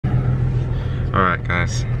Alright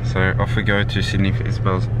guys, so off we go to Sydney for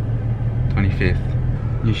Isabel's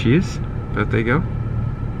 25th. Here she is, birthday girl.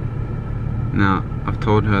 Now, I've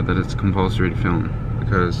told her that it's compulsory to film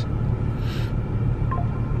because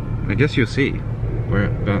I guess you'll see. We're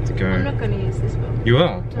about to go. I'm not going to use this one. You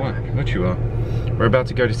are? What? What you are? We're about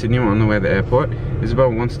to go to Sydney. We're on the way to the airport.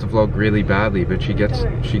 Isabel wants to vlog really badly, but see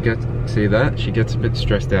that? She gets a bit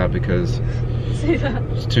stressed out because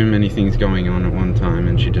there's too many things going on at one time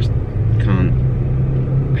and she just can't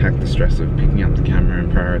hack the stress of picking up the camera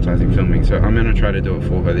and prioritizing filming. So I'm gonna try to do it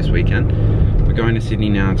for her this weekend. We're going to Sydney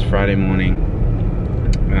now. It's Friday morning.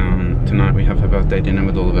 Tonight we have her birthday dinner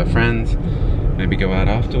with all of her friends. Maybe go out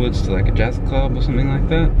afterwards to like a jazz club or something like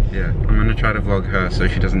that. Yeah, I'm gonna try to vlog her so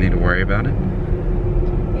she doesn't need to worry about it.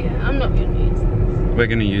 Yeah, I'm not gonna use this. We're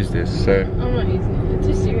gonna use this, so. I'm not using it, it's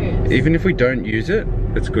too serious. Even if we don't use it,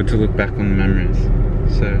 it's good to look back on the memories.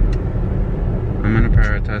 So, I'm gonna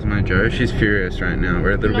prioritize my Joe. She's furious right now.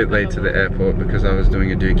 We're a little bit late to the airport because I was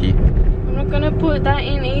doing a dookie. I'm not gonna put that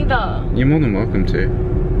in either. You're more than welcome to.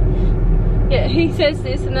 Yeah, he says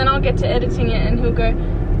this and then I'll get to editing it and he'll go,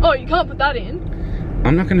 oh, you can't put that in.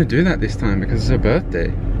 I'm not gonna do that this time because it's her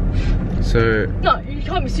birthday. So no, you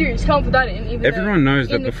can't be serious. You can't put that in. Even everyone knows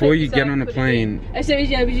that before you get on a plane,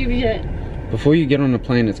 before you get on a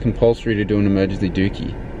plane, it's compulsory to do an emergency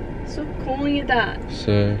dookie. Stop calling it that.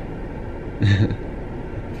 So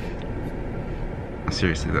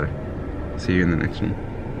seriously though, see you in the next one.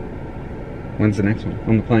 When's the next one?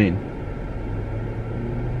 On the plane.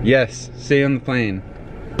 Yes, see you on the plane.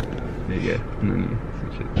 There you go.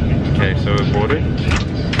 Okay, so we're boarded.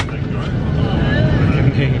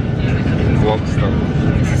 Vlog stuff.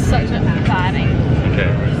 This is such a bad angle.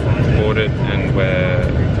 Okay, boarded and we're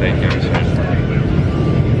taking our soon.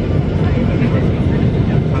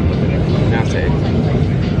 Now say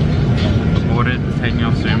we're boarded, we're taking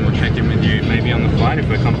off soon. We'll check in with you maybe on the flight if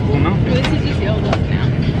we're comfortable enough. Well, this is just the old vlog now.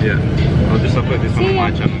 Yeah, I'll just upload this on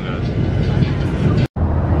my channel first.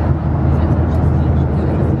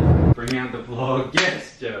 Bring out the vlog.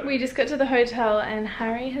 Yes, Joe. We just got to the hotel and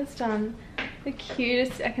Harry has done the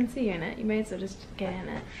cutest. I can see you in it. You may as well just get in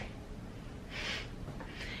it.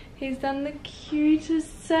 He's done the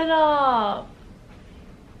cutest setup.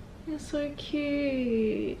 You're so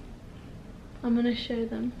cute. I'm gonna show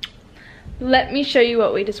them. Let me show you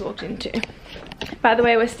what we just walked into. By the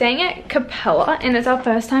way, we're staying at Capella and it's our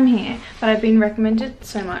first time here, but I've been recommended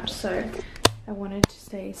so much, so I wanted to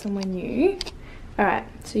stay somewhere new. Alright,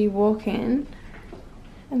 so you walk in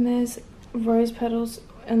and there's rose petals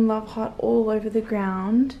and love heart all over the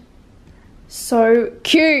ground. So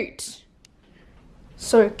cute.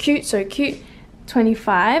 So cute, so cute.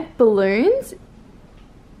 25 balloons.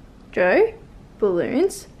 Joe,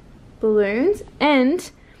 balloons, balloons,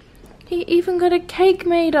 and he even got a cake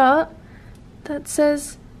made up that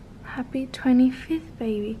says happy 25th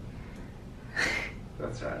baby.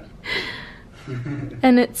 That's right.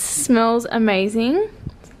 And it smells amazing.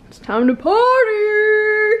 It's time to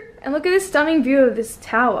party! And look at this stunning view of this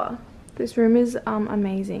tower. This room is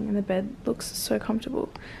amazing and the bed looks so comfortable.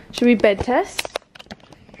 Should we bed test?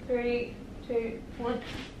 3, 2, 1.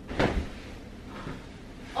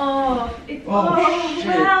 Oh, it's shit.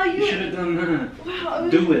 Wow, you should have done that. Wow,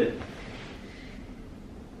 do it.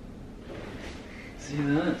 See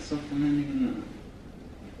that? Stop landing in that.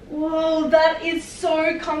 Whoa, that is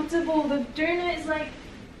so comfortable. The doona is like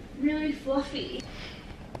really fluffy.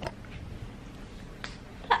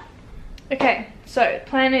 Okay, so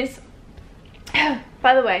plan is,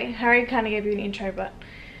 by the way, Harry kind of gave you an intro, but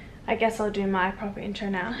I guess I'll do my proper intro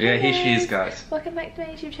now. Yeah, Hey here she is, guys. Welcome back to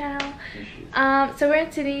my YouTube channel. So we're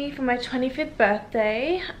in Sydney for my 25th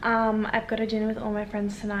birthday. I've got a dinner with all my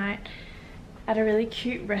friends tonight at a really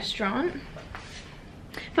cute restaurant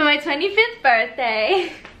for my 25th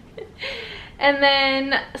birthday. And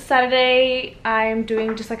then Saturday I'm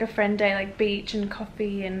doing just like a friend day, like beach and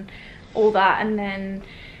coffee and all that. And then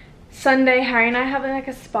Sunday Harry and I have like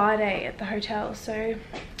a spa day at the hotel. So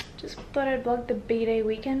just thought I'd vlog the bday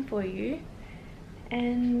weekend for you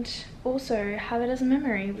and also have it as a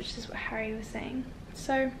memory, which is what Harry was saying.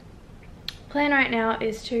 So plan right now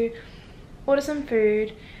is to order some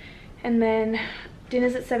food and then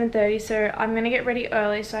dinner's at 7:30, so I'm gonna get ready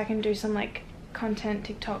early so I can do some like content,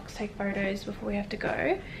 TikToks, take photos before we have to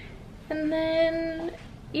go. And then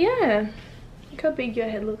yeah, look how big your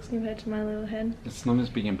head looks compared to my little head. It's not as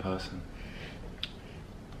big in person.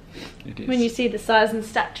 It is. When you see the size and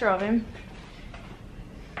stature of him.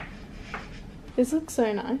 This looks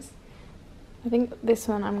so nice. I think this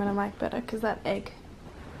one I'm gonna like better because that egg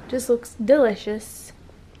just looks delicious.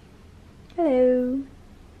 Hello.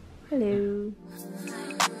 Hello.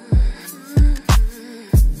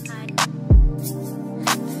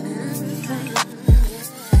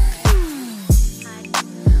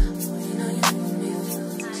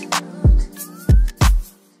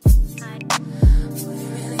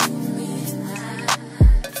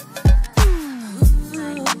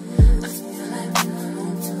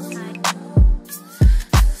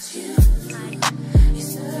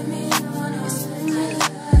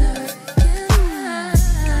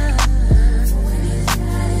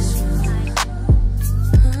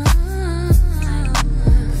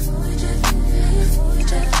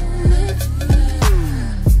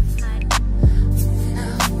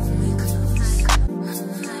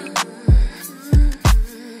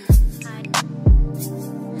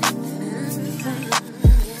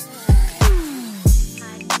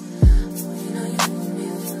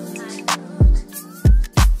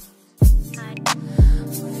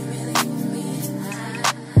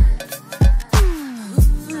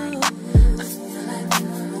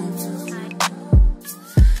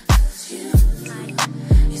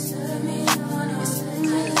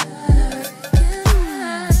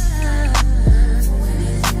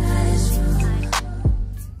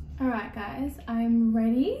 Alright guys, I'm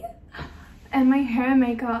ready and my hair and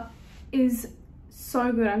makeup is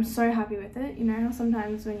so good. I'm so happy with it. You know how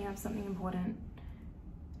sometimes when you have something important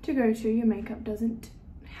to go to, your makeup doesn't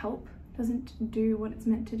help, doesn't do what it's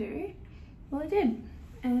meant to do? Well, it did,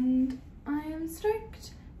 and I am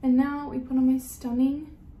stoked. And now we put on my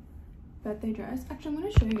stunning birthday dress. Actually, I'm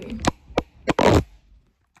going to show you it.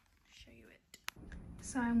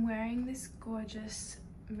 So I'm wearing this gorgeous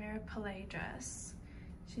mirror palette dress.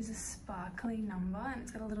 She's a sparkly number and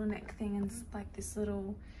it's got a little neck thing and it's like this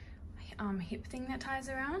little hip thing that ties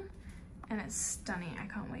around, and it's stunning. I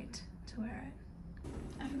can't wait to wear it.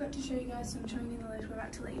 I forgot to show you guys, so I'm showing you the list we're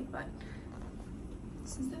about to leave, but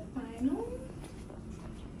this is the final.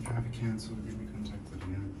 Have it cancelled, you'll be contacted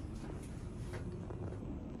again.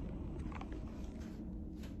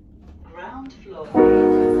 Ground floor.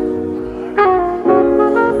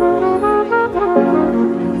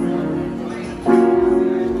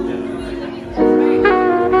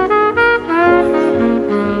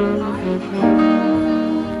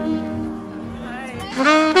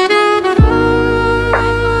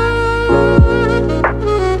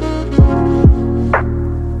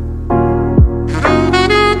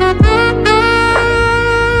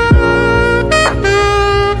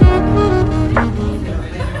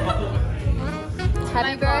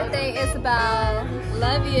 Happy birthday, Isabel.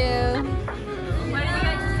 Love you. What are you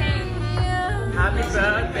guys saying? Happy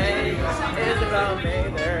birthday, Isabel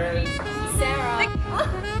Maynard. Sarah.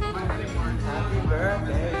 Happy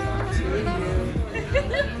birthday to you.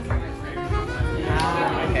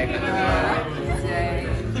 Happy birthday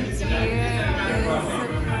to you.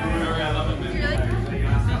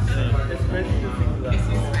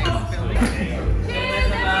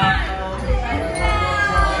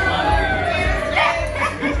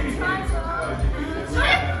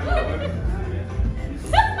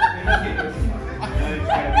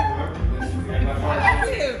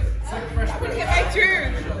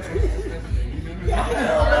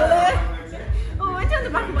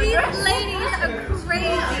 These ladies are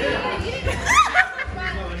crazy.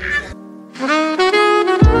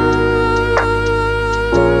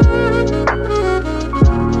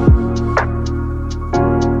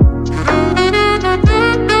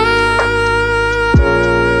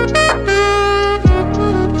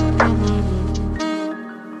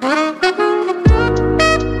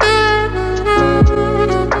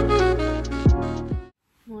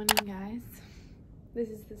 Morning guys. This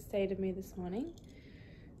is the state of me this morning.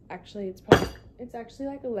 Actually, it's actually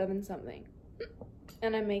like 11 something.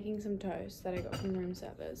 And I'm making some toast that I got from room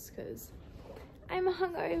service because I'm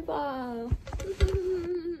hungover.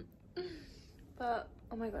 But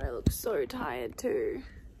oh my god, I look so tired too.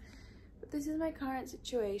 But this is my current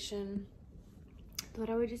situation. Thought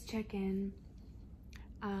I would just check in.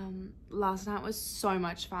 Last night was so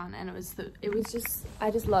much fun, and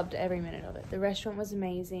I just loved every minute of it. The restaurant was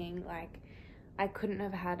amazing. Like, I couldn't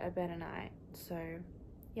have had a better night. So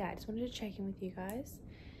yeah, I just wanted to check in with you guys.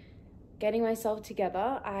 Getting myself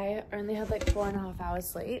together. I only had like 4.5 hours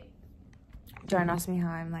sleep. Don't ask me how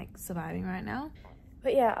I'm like surviving right now.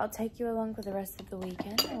 But yeah, I'll take you along for the rest of the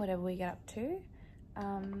weekend or whatever we get up to.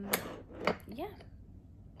 Yeah.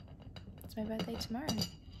 It's my birthday tomorrow.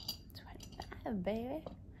 25, baby.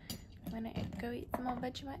 I'm gonna go eat some more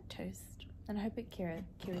Vegemite toast. And I hope it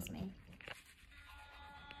cures me.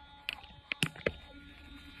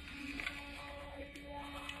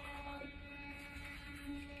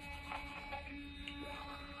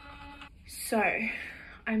 So,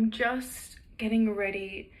 I'm just getting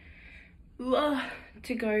ready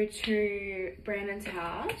to go to Brandon's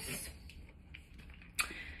house.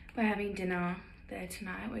 We're having dinner there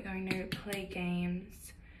tonight. We're going to play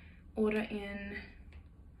games, order in,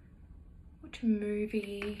 watch a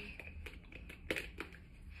movie,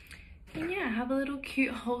 and yeah, have a little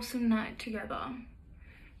cute wholesome night together.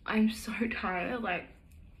 I'm so tired, like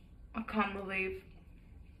I can't believe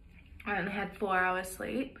I only had 4 hours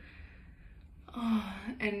sleep. Oh,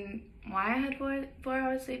 and why I had 4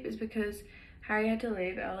 hours sleep is because Harry had to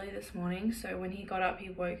leave early this morning, so when he got up he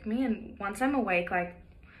woke me, and once I'm awake, like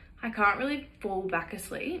I can't really fall back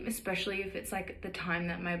asleep, especially if it's like the time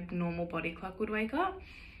that my normal body clock would wake up.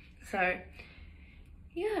 So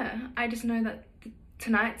yeah, I just know that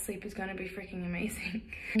tonight's sleep is going to be freaking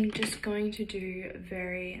amazing. I'm just going to do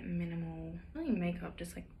very minimal, not even makeup,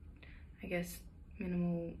 just like, I guess,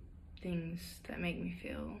 minimal things that make me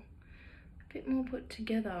feel a bit more put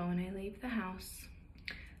together when I leave the house.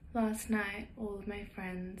 Last night, all of my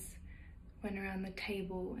friends went around the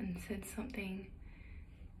table and said something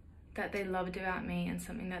that they loved about me and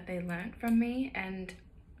something that they learnt from me, and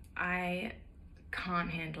I can't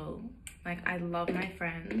handle, like, I love my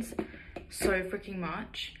friends, so freaking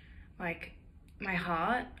much. Like my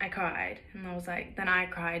heart, I cried, and I was like, then I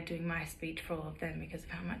cried doing my speech for all of them because of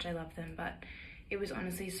how much I love them. But it was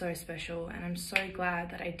honestly so special, and I'm so glad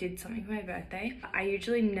that I did something for my birthday. I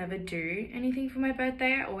usually never do anything for my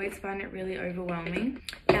birthday. I always find it really overwhelming,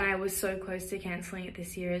 and I was so close to cancelling it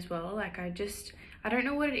this year as well. Like I don't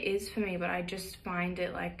know what it is for me, but I just find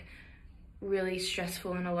it like really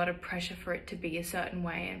stressful and a lot of pressure for it to be a certain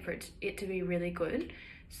way and for it to be really good.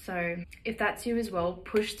 So if that's you as well,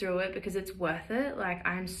 push through it because it's worth it. Like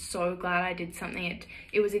I'm so glad I did something.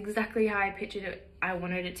 It was exactly how I pictured it, I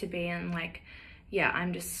wanted it to be, and like, yeah,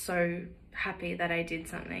 I'm just so happy that I did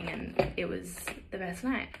something and it was the best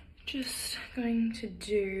night. Just going to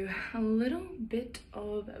do a little bit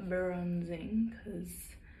of bronzing because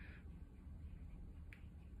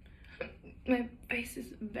my face is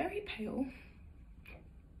very pale.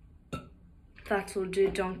 That'll do,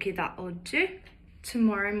 donkey, that'll do.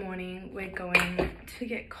 Tomorrow morning we're going to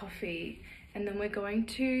get coffee, and then we're going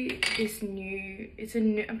to this new,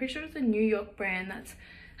 I'm pretty sure it's a New York brand that's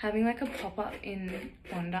having like a pop-up in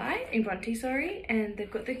Bronte, sorry, and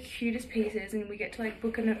they've got the cutest pieces, and we get to like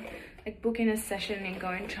book in a session and go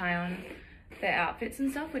and try on their outfits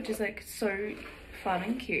and stuff, which is like so fun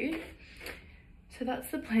and cute. So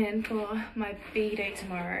that's the plan for my B-day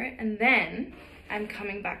tomorrow, and then I'm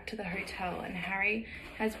coming back to the hotel, and Harry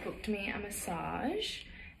has booked me a massage,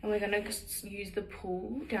 and we're gonna just use the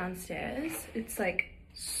pool downstairs. It's like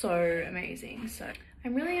so amazing, so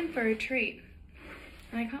I'm really in for a treat.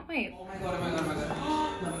 And I can't wait. Oh my god, oh my god, oh my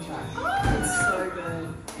god. Let me try. Oh, it's so good.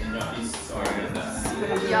 It's so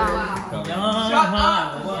good. Yum. Shut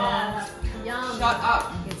up! Yum. Shut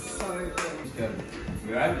up! It's so good.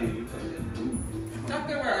 Where are you? Not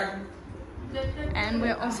good work. And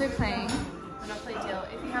we're also playing Monopoly Deal.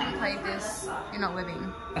 If you haven't played this, you're not living.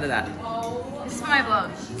 Look at that. This is my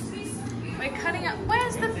vlog. We're cutting up.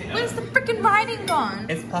 Where's the freaking writing gone?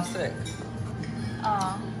 It's plastic.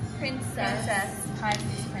 Oh, Princess. Hi,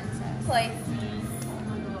 princess. Place.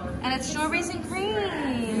 And it's strawberries and cream.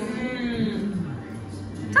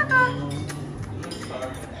 Ta-ta!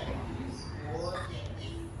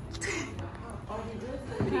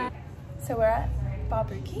 So we're at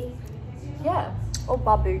Babuki? Yeah. Or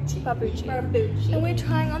Babuchi. Babuchi. And we're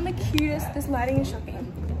trying on the cutest, this lighting is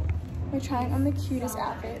shocking. We're trying on the cutest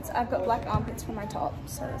outfits. I've got black armpits for my top,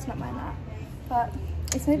 so let's not mind that. But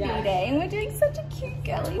it's my B-day, and we're doing such a cute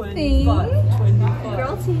girly thing.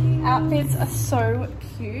 Girl team. Outfits are so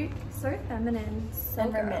cute. So feminine. So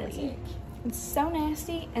romantic. It's so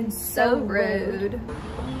nasty and So rude.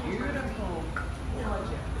 Beautiful.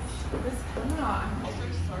 This camera, I'm also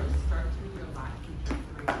so stoked to be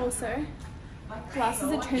like. Also,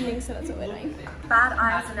 glasses are trending, so that's what we're doing. Bad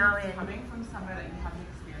eyes are now in. Coming from somewhere that you haven't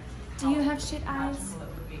experienced. Do you have shit eyes?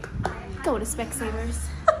 Go to Specsavers.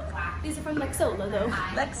 These are from Lexola though.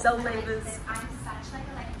 Like soul labors. I'm such like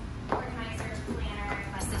a organizer, planner,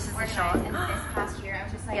 like This is the organized, shot. and this past year I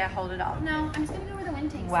was just like, Yeah, hold it up. no, I'm just gonna go where the wind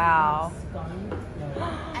takes me. Wow.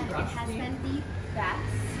 And it has been the best.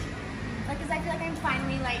 Like, cause I feel like I'm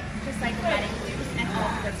finally like just like letting loose and all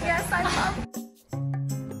of the Yes, I love.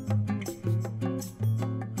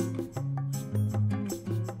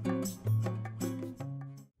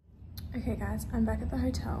 Okay guys, I'm back at the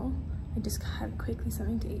hotel. I just had quickly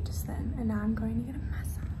something to eat just then, and now I'm going to get a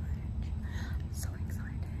massage. I'm so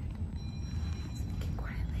excited. Speaking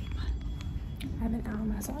quietly, but I have an hour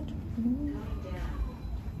massage.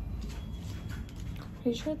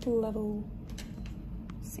 Pretty sure it's level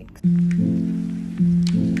 6.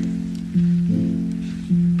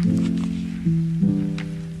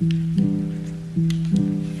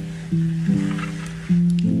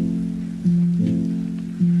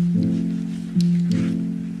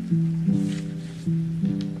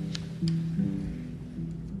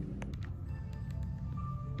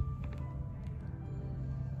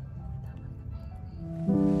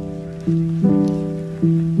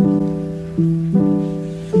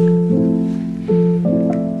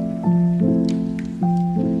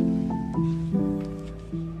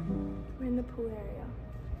 We're in the pool area.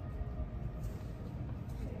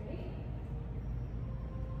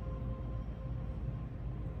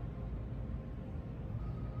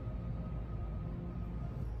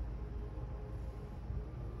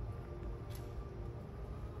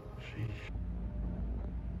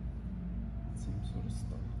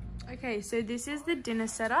 Okay, so this is the dinner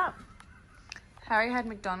setup. Harry had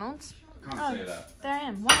McDonald's. Can't say that. There I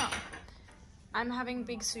am. Wow. I'm having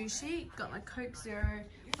big sushi. Got my Coke Zero.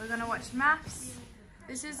 We're gonna watch maths.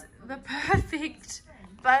 This is the perfect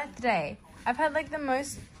birthday. I've had like the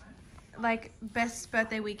most, like, best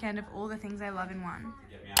birthday weekend of all the things I love in one.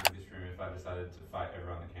 Get me out of this room if I decided to fight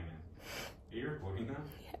everyone that came in. Are you recording now?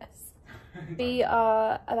 Yes. We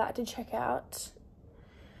are about to check out.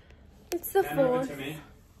 It's the Hand over 4th. to me.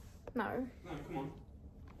 No. No, come on.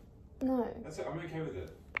 No. That's it. I'm okay with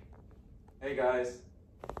it. Hey guys.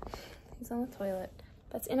 He's on the toilet.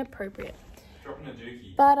 That's inappropriate. Dropping a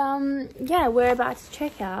dookie. But yeah, we're about to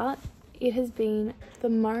check out. It has been the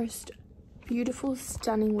most beautiful,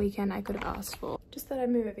 stunning weekend I could have asked for. Just thought I'd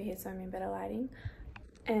move over here so I'm in better lighting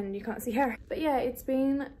and you can't see her. But yeah, it's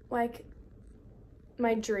been like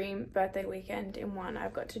my dream birthday weekend in one.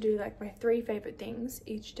 I've got to do like my 3 favorite things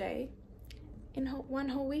each day in one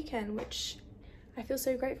whole weekend, which I feel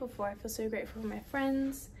so grateful for. I feel so grateful for my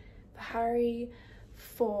friends, for Harry,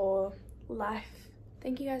 for life.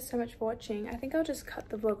 Thank you guys so much for watching. I think I'll just cut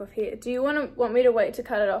the vlog off here. Do you want me to wait to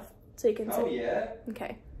cut it off so you can see? Oh yeah.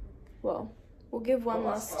 Okay. Well, we'll give one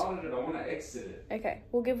last. I started it. I want to exit it. Okay,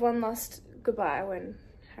 we'll give one last goodbye when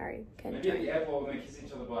Harry can Maybe at join. the airport when they kiss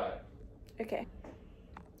each other bye. Okay.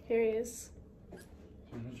 Here he is.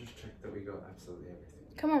 I'm gonna just check that we got absolutely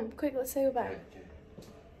everything. Come on, quick, let's say goodbye. Okay.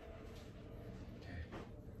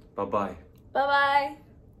 Bye bye. Bye bye.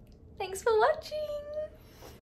 Thanks for watching.